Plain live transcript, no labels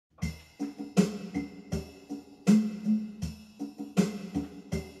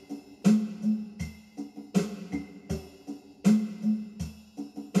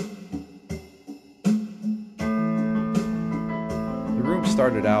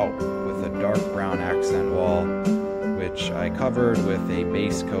started out with a dark brown accent wall, which I covered with a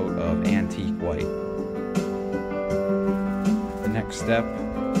base coat of antique white. The next step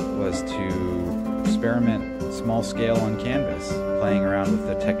was to experiment small scale on canvas, playing around with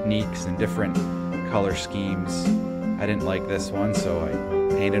the techniques and different color schemes. I didn't like this one, so I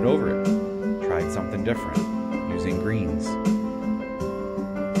painted over it. Tried something different, using greens.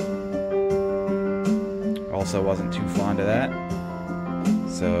 Also wasn't too fond of that,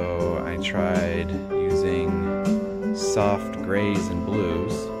 so I tried using soft grays and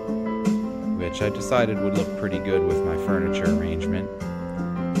blues, which I decided would look pretty good with my furniture arrangement.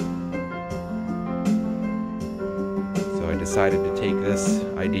 So I decided to take this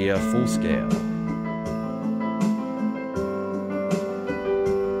idea full scale.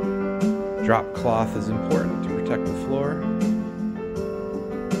 Drop cloth is important to protect the floor.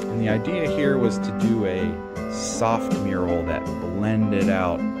 And the idea here was to do a soft mural that blended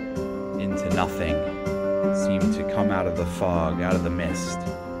out into nothing. It seemed to come out of the fog, out of the mist.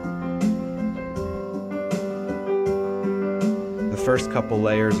 The first couple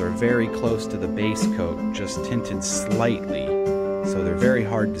layers are very close to the base coat, just tinted slightly, so they're very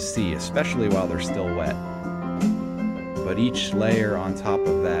hard to see, especially while they're still wet. But each layer on top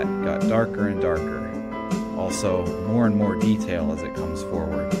of that got darker and darker. Also, more and more detail as it comes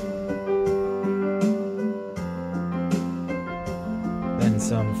forward. Then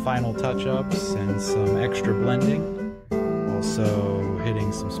some final touch-ups and some extra blending. Also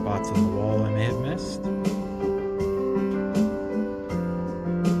hitting some spots on the wall I may have missed.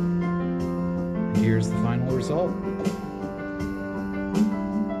 And here's the final result.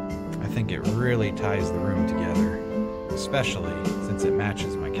 I think it really ties the room together, especially since it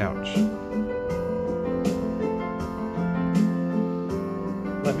matches my couch.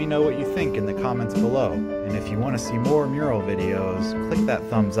 Let me know what you think in the comments below, and if you want to see more mural videos, click that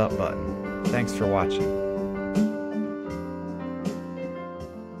thumbs up button. Thanks for watching.